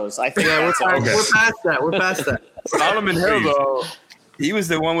over those. I think we're past that. Solomon Hill, though, he was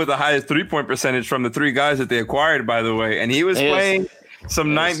the one with the highest 3-point percentage from the 3 guys that they acquired, by the way. And he was playing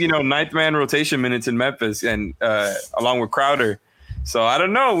some ninth man rotation minutes in Memphis, and along with Crowder. So I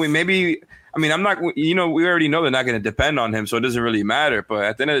don't know. I'm not, we already know they're not going to depend on him, so it doesn't really matter. But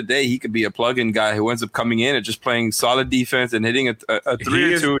at the end of the day, he could be a plug-in guy who ends up coming in and just playing solid defense and hitting a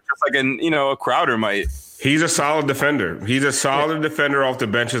 3 or 2, just like a Crowder might. He's a solid defender. He's a solid defender off the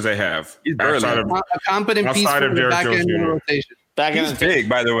benches they have. He's a competent piece from the back end of the rotation. He's big,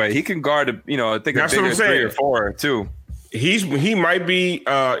 by the way. He can guard, I think a bigger 3 or 4, too. He might be,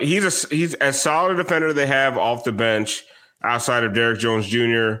 he's as solid a defender they have off the bench. Outside of Derrick Jones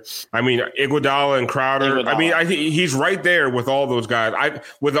Jr., I mean Iguodala and Crowder. I mean, I think he's right there with all those guys.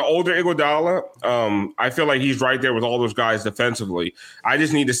 With the older Iguodala, I feel like he's right there with all those guys defensively. I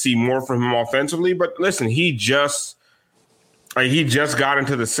just need to see more from him offensively. But listen, he just got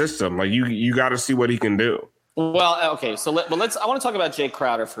into the system. Like you got to see what he can do. Well, okay, so I want to talk about Jay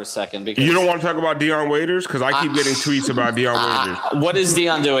Crowder for a second. Because you don't want to talk about Dion Waiters? Because I keep getting tweets about Dion Waiters. What is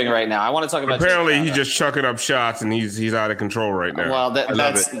Dion doing right now? I want to talk about. Apparently, he's just chucking up shots, and he's out of control right now.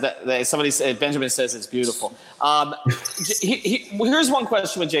 Well, somebody said, Benjamin says it's beautiful. Here's one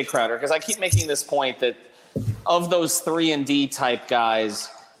question with Jay Crowder, because I keep making this point that of those 3-and-D type guys,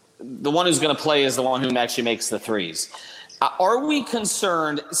 the one who's going to play is the one who actually makes the threes. Are we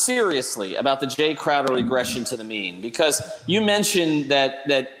concerned seriously about the Jay Crowder regression to the mean? Because you mentioned that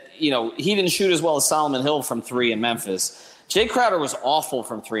he didn't shoot as well as Solomon Hill from 3 in Memphis. Jay Crowder was awful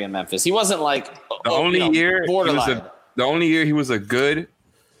from 3 in Memphis. He wasn't like borderline. The only year he was a good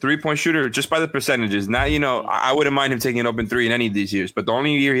 3-point shooter, just by the percentages. Now, I wouldn't mind him taking an open 3 in any of these years. But the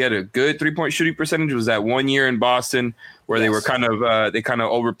only year he had a good 3-point shooting percentage was that 1 year in Boston where they were kind of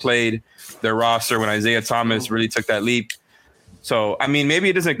overplayed their roster when Isaiah Thomas really took that leap. So, I mean, maybe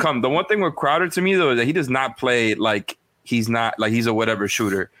it doesn't come. The one thing with Crowder to me, though, is that he does not play like he's a whatever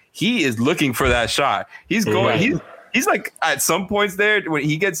shooter. He is looking for that shot. He's going. He's like at some points there when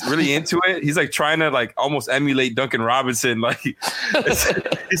he gets really into it, he's like trying to like almost emulate Duncan Robinson. Like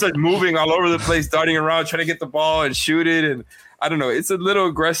he's like moving all over the place, darting around, trying to get the ball and shoot it. And I don't know, it's a little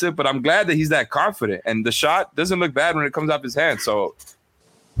aggressive, but I'm glad that he's that confident. And the shot doesn't look bad when it comes off his hand. So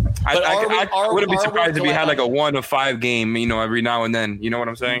I wouldn't be surprised if he had like a 1 of 5 game, every now and then. You know what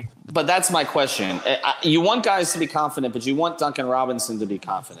I'm saying? But that's my question. You want guys to be confident, but you want Duncan Robinson to be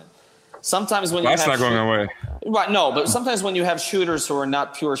confident. Sometimes when that's not going away. Right? No, but sometimes when you have shooters who are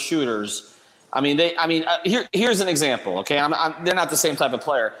not pure shooters, here's an example. Okay, they're not the same type of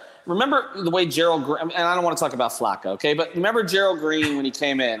player. Remember the way Gerald Green, and I don't want to talk about Flacco, okay, but remember Gerald Green when he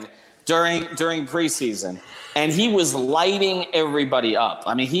came in during preseason, and he was lighting everybody up.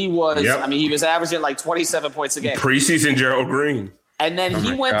 I mean, he was. Yep. I mean, he was averaging like 27 points a game. Preseason Gerald Green. And then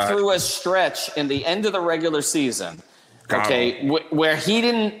he went through a stretch in the end of the regular season, where he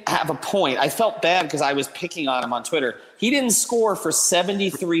didn't have a point. I felt bad because I was picking on him on Twitter. He didn't score for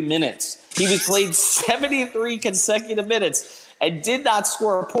 73 minutes. He was played 73 consecutive minutes and did not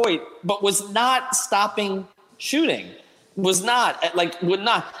score a point, but was not stopping shooting. Would not.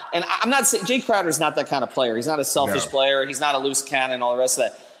 And I'm not saying Jay Crowder's not that kind of player. He's not a selfish player. He's not a loose cannon, all the rest of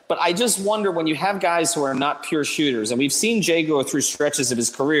that. But I just wonder when you have guys who are not pure shooters, and we've seen Jay go through stretches of his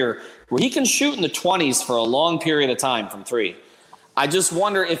career where he can shoot in the 20s for a long period of time from three. I just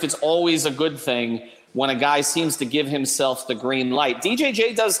wonder if it's always a good thing when a guy seems to give himself the green light.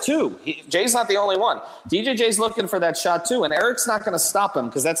 DJJ does too. Jay's not the only one. DJJ's looking for that shot too, and Eric's not going to stop him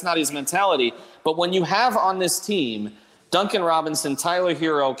because that's not his mentality. But when you have on this team Duncan Robinson, Tyler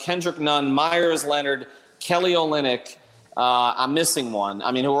Hero, Kendrick Nunn, Myers Leonard, Kelly Olynyk, I'm missing one.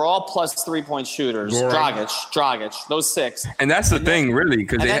 I mean, who are all plus 3-point shooters. Dragic, those six. And that's the thing, really,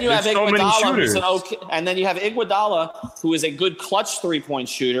 because there's so many shooters. And then you have Iguodala, who is a good clutch 3-point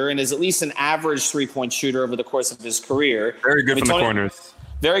shooter and is at least an average 3-point shooter over the course of his career. Very good from the corners.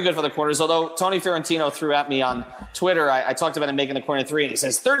 Very good for the corners. Although Tony Fiorentino threw at me on Twitter, I talked about him making the corner three, and he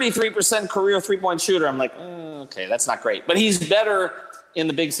says 33% career 3-point shooter. I'm like, okay, that's not great. But he's better in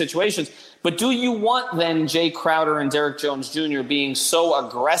the big situations. But do you want then Jay Crowder and Derek Jones Jr. being so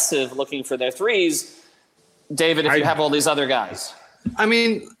aggressive looking for their threes, David, if you have all these other guys? I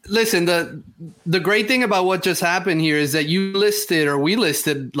mean, listen, the great thing about what just happened here is that we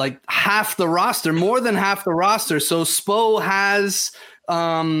listed like half the roster, more than half the roster. So Spo has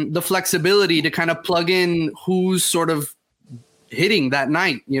the flexibility to kind of plug in who's sort of hitting that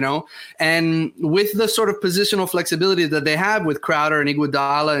night, and with the sort of positional flexibility that they have with Crowder and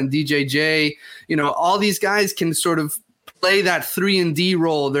Iguodala and DJJ, all these guys can sort of play that 3-and-D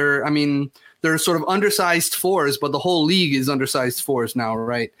role. They're sort of undersized fours, but the whole league is undersized fours now,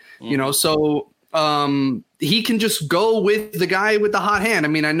 right? Mm-hmm. So he can just go with the guy with the hot hand. I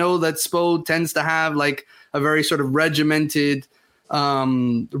mean, I know that Spo tends to have like a very sort of regimented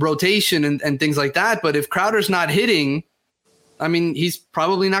rotation and things like that. But if Crowder's not hitting, I mean, he's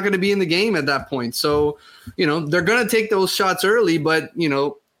probably not going to be in the game at that point. So, they're going to take those shots early, but,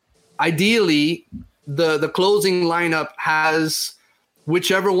 ideally the closing lineup has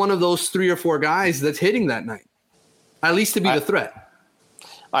whichever one of those 3 or 4 guys that's hitting that night, at least to be the threat.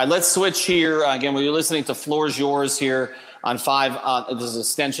 All right, let's switch here. Again, when you're listening to Floor's Yours here on 5, this is an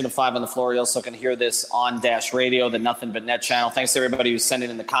extension of 5 on the Floor. You also can hear this on Dash Radio, the Nothing But Net channel. Thanks to everybody who's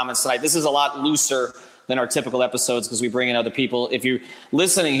sending in the comments tonight. This is a lot looser than our typical episodes because we bring in other people. If you're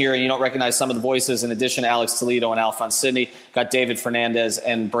listening here and you don't recognize some of the voices, in addition to Alex Toledo and Alphonse Sidney, got David Fernandez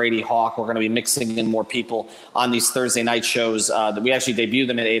and Brady Hawk. We're going to be mixing in more people on these Thursday night shows. That we actually debut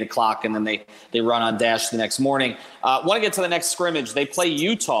them at 8 o'clock and then they run on Dash the next morning. Want to get to the next scrimmage. They play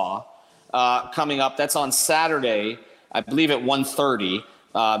Utah coming up. That's on Saturday, I believe at 1:30.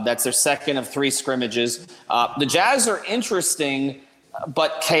 That's their second of 3 scrimmages. The Jazz are interesting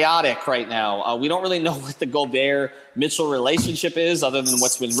but chaotic right now. We don't really know what the Gobert-Mitchell relationship is other than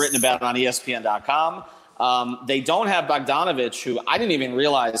what's been written about on ESPN.com. They don't have Bogdanovich, who I didn't even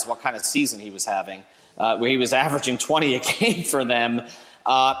realize what kind of season he was having, where he was averaging 20 a game for them.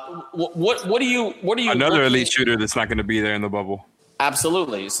 What do you another elite shooter that's not going to be there in the bubble?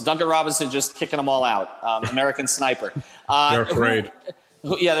 Absolutely. So Duncan Robinson just kicking them all out. American sniper. They're afraid.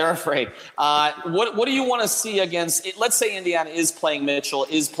 Yeah, they're afraid. What do you want to see against? Let's say Indiana is playing Mitchell,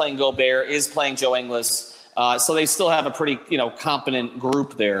 is playing Gobert, is playing Joe Ingles. So they still have a pretty competent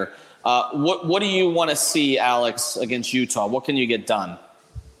group there. What do you want to see, Alex, against Utah? What can you get done?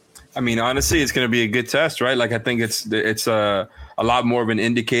 I mean, honestly, it's going to be a good test, right? Like I think it's a lot more of an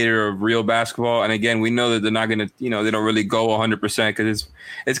indicator of real basketball. And again, we know that they're not going to, they don't really go 100% because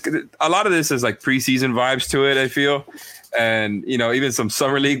it's a lot of this is like preseason vibes to it, I feel. And, even some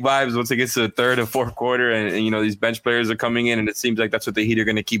summer league vibes once it gets to the third and fourth quarter and these bench players are coming in and it seems like that's what the Heat are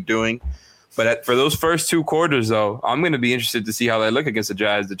going to keep doing. But for those first 2 quarters, though, I'm going to be interested to see how they look against the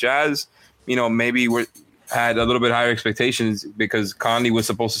Jazz. The Jazz, maybe had a little bit higher expectations because Conley was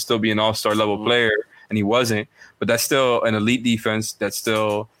supposed to still be an all-star level player and he wasn't. But that's still an elite defense. That's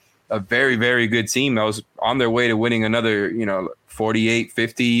still a very, very good team that was on their way to winning another, 48,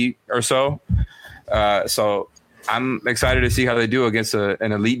 50 or so. So I'm excited to see how they do against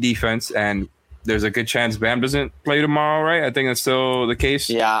an elite defense, and there's a good chance Bam doesn't play tomorrow, right? I think that's still the case.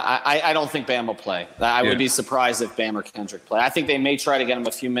 Yeah, I don't think Bam will play. I would be surprised if Bam or Kendrick play. I think they may try to get him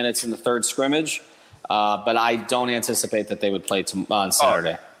a few minutes in the third scrimmage, but I don't anticipate that they would play on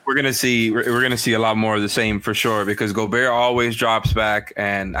Saturday. we're gonna see a lot more of the same for sure, because Gobert always drops back,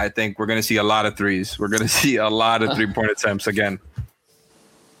 and I think we're gonna see a lot of threes. We're gonna see a lot of 3-point attempts again.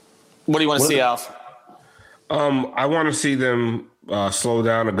 What do you want to see, Alf? I want to see them slow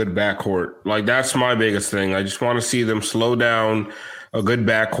down a good backcourt. Like, that's my biggest thing. I just want to see them slow down a good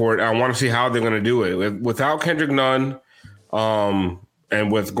backcourt. I want to see how they're going to do it without Kendrick Nunn,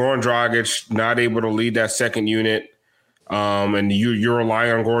 and with Goran Dragic not able to lead that second unit. And you're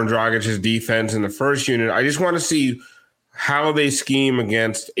relying on Goran Dragic's defense in the first unit. I just want to see how they scheme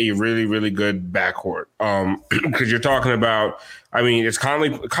against a really, really good backcourt. Because you're talking about, I mean, it's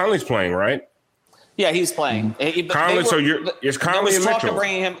Conley's playing, right? Yeah, he's playing. Conley, it's Conley and Mitchell.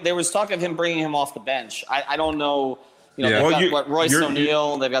 There was talk of him bringing him off the bench. I don't know. They've got Royce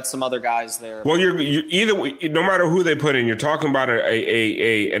O'Neal. They've got some other guys there. Well, you're either way, no matter who they put in, you're talking about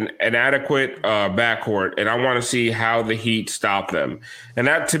an adequate backcourt, and I want to see how the Heat stop them. And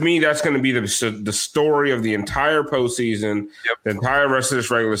that, to me, that's going to be the story of the entire postseason, the entire rest of this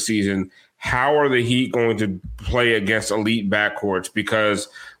regular season. How are the Heat going to play against elite backcourts? Because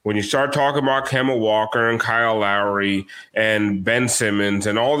when you start talking about Kemba Walker and Kyle Lowry and Ben Simmons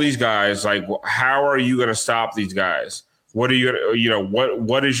and all these guys, like, how are you going to stop these guys? What are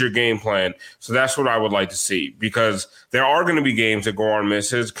what is your game plan? So that's what I would like to see, because there are going to be games that Goran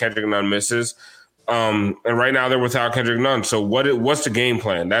misses, Kendrick Nunn misses, and right now they're without Kendrick Nunn. So what's the game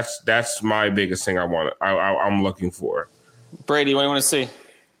plan? That's my biggest thing I'm looking for. Brady, what do you want to see?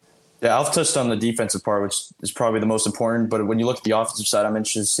 Yeah, I've touched on the defensive part, which is probably the most important. But when you look at the offensive side, I'm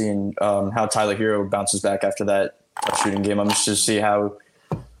interested in seeing how Tyler Hero bounces back after that shooting game. I'm interested to see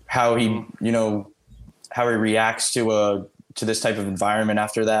how he reacts to this type of environment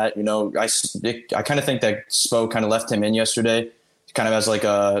after that. I kind of think that Spo kind of left him in yesterday, kind of as like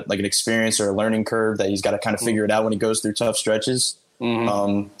an experience or a learning curve that he's got to kind of figure it out when he goes through tough stretches.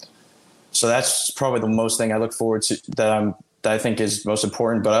 Mm-hmm. So that's probably the most thing I look forward to that I think is most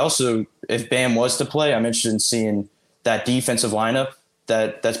important. But I also, if Bam was to play, I'm interested in seeing that defensive lineup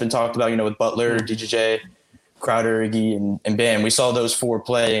that's been talked about, with Butler, DJJ, Crowder, Iggy, and Bam. We saw those four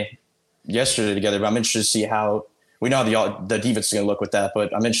play yesterday together, but I'm interested to see how we know how the defense is going to look with that,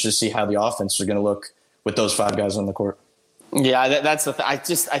 but I'm interested to see how the offense is going to look with those five guys on the court. Yeah, that's the thing. I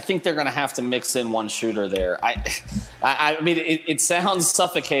think they're going to have to mix in one shooter there. I mean, it sounds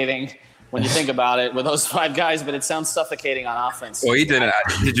suffocating when you think about it with those five guys, but it sounds suffocating on offense. Well, he didn't.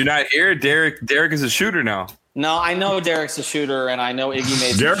 Did you not hear? Derek is a shooter now. No, I know Derek's a shooter, and I know Iggy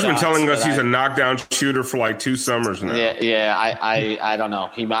made some Derek's been shots, telling us he's a knockdown shooter for like 2 summers now. Yeah. I don't know.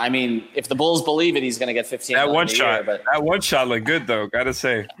 I mean, if the Bulls believe it, he's going to get 15. That one shot looked good, though. Gotta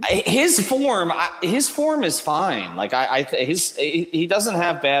say, his form is fine. Like he doesn't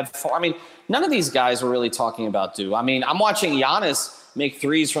have bad form. I mean, none of these guys we're really talking about do. I mean, I'm watching Giannis make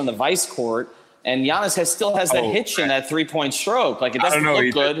threes from the vice court, and Giannis still has that hitch in that 3-point stroke. Like, it doesn't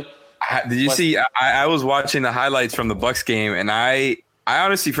look good. Did you see? I was watching the highlights from the Bucks game, and I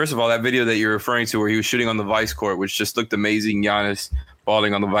honestly, first of all, that video that you're referring to where he was shooting on the vice court, which just looked amazing, Giannis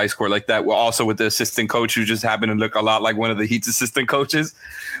balling on the vice court like that. Well, also with the assistant coach who just happened to look a lot like one of the Heat's assistant coaches.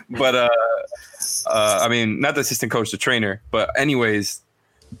 But I mean, not the assistant coach, the trainer. But anyways,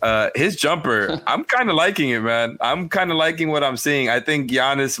 his jumper, I'm kind of liking it, man. I'm kind of liking what I'm seeing. I think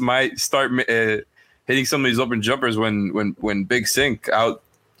Giannis might start hitting some of these open jumpers when Big Sink out.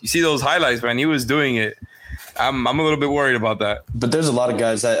 You see those highlights, man. He was doing it. I'm a little bit worried about that. But there's a lot of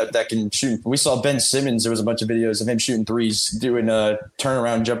guys that can shoot. We saw Ben Simmons. There was a bunch of videos of him shooting threes, doing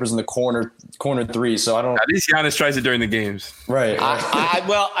turnaround jumpers in the corner three. So I don't. At least Giannis tries it during the games. Right.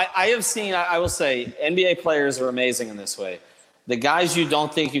 I have seen. I will say, NBA players are amazing in this way. The guys you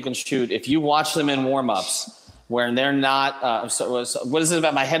don't think you can shoot, if you watch them in warm-ups, where they're not what is it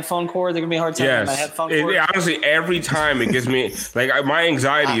about my headphone cord? They're gonna be a hard time with my headphone cord. Honestly, every time it gives me my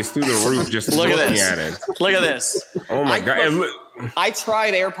anxiety is through the roof just looking at it. Look at this. Oh my God. I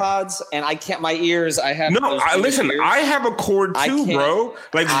tried AirPods and I can't. My ears. I have. No, listen. I have a cord too, bro.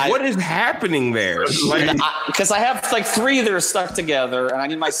 Like, what is happening there? Like, because I have like 3 that are stuck together, and I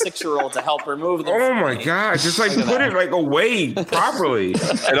need my 6-year-old to help remove them. Oh my God! Just like put it like away properly.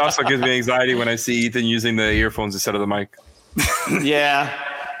 It also gives me anxiety when I see Ethan using the earphones instead of the mic. Yeah,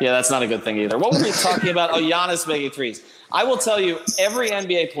 that's not a good thing either. What were we talking about? Oh, Giannis making threes. I will tell you, every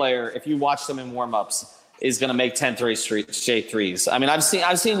NBA player, if you watch them in warm-ups, is going to make 10 straight threes. I mean, I've seen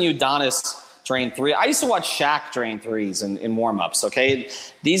Udonis drain 3. I used to watch Shaq drain threes in warm-ups, okay?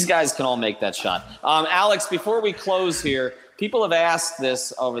 These guys can all make that shot. Alex, before we close here, People have asked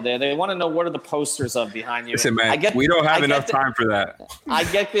this over there. They want to know what are the posters of behind you. Listen, man, we don't have enough time for that. I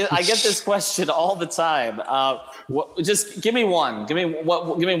get this question all the time. Just give me one. Give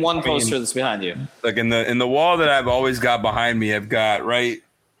me one poster that's behind you. Like in the wall that I've always got behind me, I've got right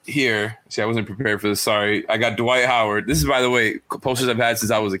here. See, I wasn't prepared for this. Sorry. I got Dwight Howard. This is, by the way, posters I've had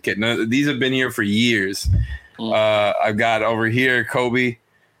since I was a kid. These have been here for years. I've got over here Kobe.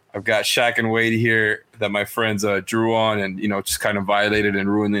 I've got Shaq and Wade here that my friends drew on and, just kind of violated and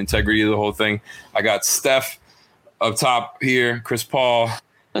ruined the integrity of the whole thing. I got Steph up top here, Chris Paul.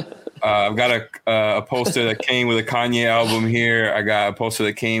 I've got a poster that came with a Kanye album here. I got a poster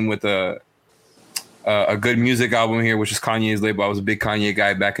that came with a Good Music album here, which is Kanye's label. I was a big Kanye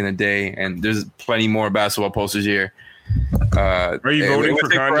guy back in the day, and there's plenty more basketball posters here. Are you voting for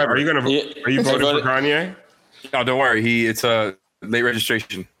Kanye? Are you voting for Kanye? No, don't worry. It's a late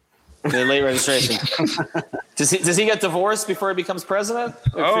registration. The late registration. Does he get divorced before he becomes president?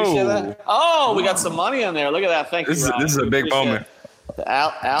 We appreciate that. Oh, we got some money in there. Look at that. Thank you, Ryan. This is a big moment.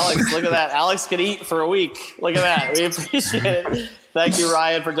 Alex, look at that. Alex could eat for a week. Look at that. We appreciate it. Thank you,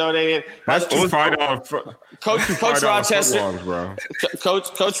 Ryan, for donating. That's just $5. Coach Rochester.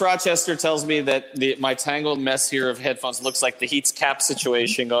 Coach Rochester tells me that my tangled mess here of headphones looks like the Heat's cap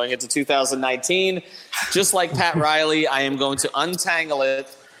situation going into 2019. Just like Pat Riley, I am going to untangle it.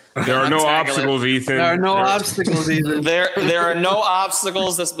 There are no obstacles, Ethan. There are no obstacles, Ethan. There are no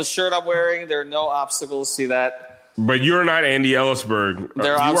obstacles. That's the shirt I'm wearing. There are no obstacles. See that? But you're not Andy Ellisberg.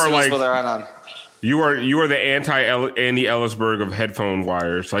 There are obstacles, but there are none. You are the anti-Andy Ellisberg of headphone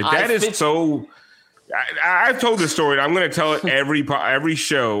wires. Like that is so. I've told this story. And I'm going to tell it every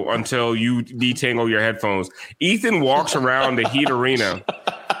show until you detangle your headphones. Ethan walks around the Heat Arena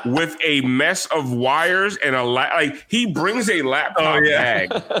with a mess of wires and he brings a laptop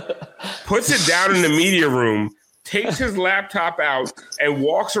bag, puts it down in the media room, takes his laptop out and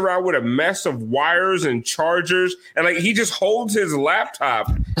walks around with a mess of wires and chargers. And he just holds his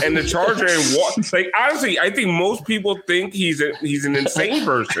laptop and the charger and walks. Honestly, I think most people think he's an insane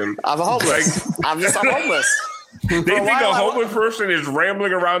person. I'm homeless. I'm homeless. They think a homeless person is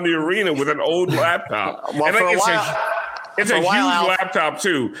rambling around the arena with an old laptop. It's a huge laptop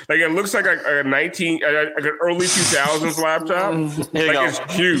too. It looks like an early 2000s laptop.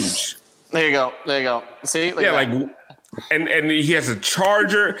 It's huge. There you go. See? And he has a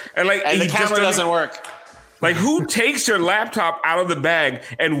charger and the camera doesn't work. Who takes their laptop out of the bag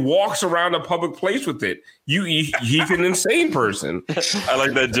and walks around a public place with it? He's an insane person. I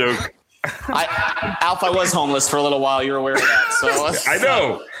like that joke. Alf, I was homeless for a little while. You're aware of that. So I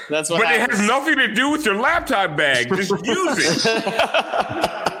know. That's what happens. It has nothing to do with your laptop bag. Just use it.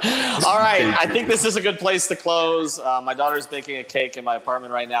 All right. I think this is a good place to close. My daughter's baking a cake in my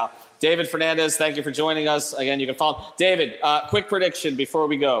apartment right now. David Fernandez, thank you for joining us. Again, you can follow. David, quick prediction before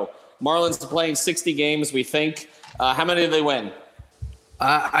we go. Marlins playing 60 games, we think. How many do they win?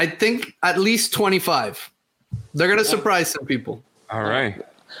 I think at least 25. They're going to surprise some people. All right.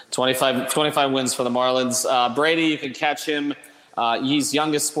 25 wins for the Marlins. Brady, you can catch him. He's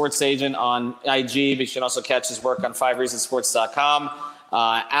youngest sports agent on IG, but you can also catch his work on 5reasonsports.com.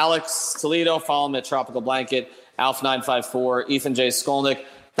 Alex Toledo, follow him at Tropical Blanket. Alf954, Ethan J. Skolnick.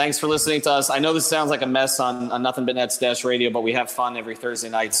 Thanks for listening to us. I know this sounds like a mess on Nothing But Nets Dash Radio, but we have fun every Thursday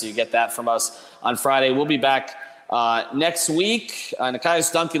night, so you get that from us on Friday. We'll be back next week.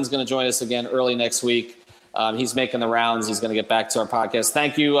 Nekias Duncan's going to join us again early next week. He's making the rounds. He's going to get back to our podcast.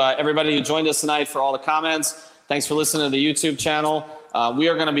 Thank you, everybody who joined us tonight, for all the comments. Thanks for listening to the YouTube channel. We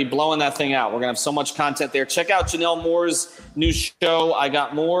are going to be blowing that thing out. We're going to have so much content there. Check out Janelle Moore's new show, I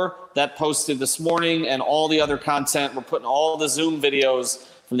Got More, that posted this morning, and all the other content. We're putting all the Zoom videos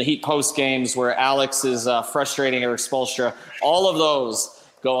from the Heat post games where Alex is frustrating Eric Spoelstra. All of those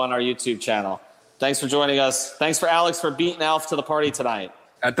go on our YouTube channel. Thanks for joining us. Thanks for Alex for beating Alf to the party tonight.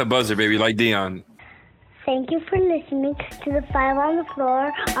 At the buzzer, baby, like Dion. Thank you for listening to the Five on the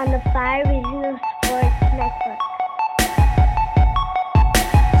Floor on the 5 Regional Sports Network.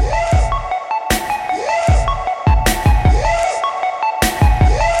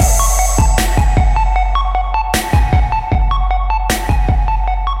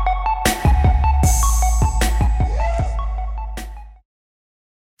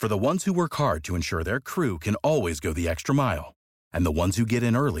 For the ones who work hard to ensure their crew can always go the extra mile, and the ones who get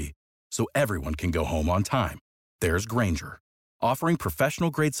in early so everyone can go home on time, there's Grainger, offering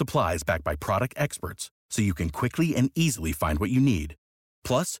professional-grade supplies backed by product experts so you can quickly and easily find what you need.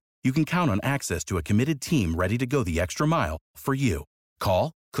 Plus, you can count on access to a committed team ready to go the extra mile for you.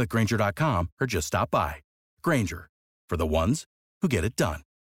 Call, click Grainger.com, or just stop by. Grainger, for the ones who get it done.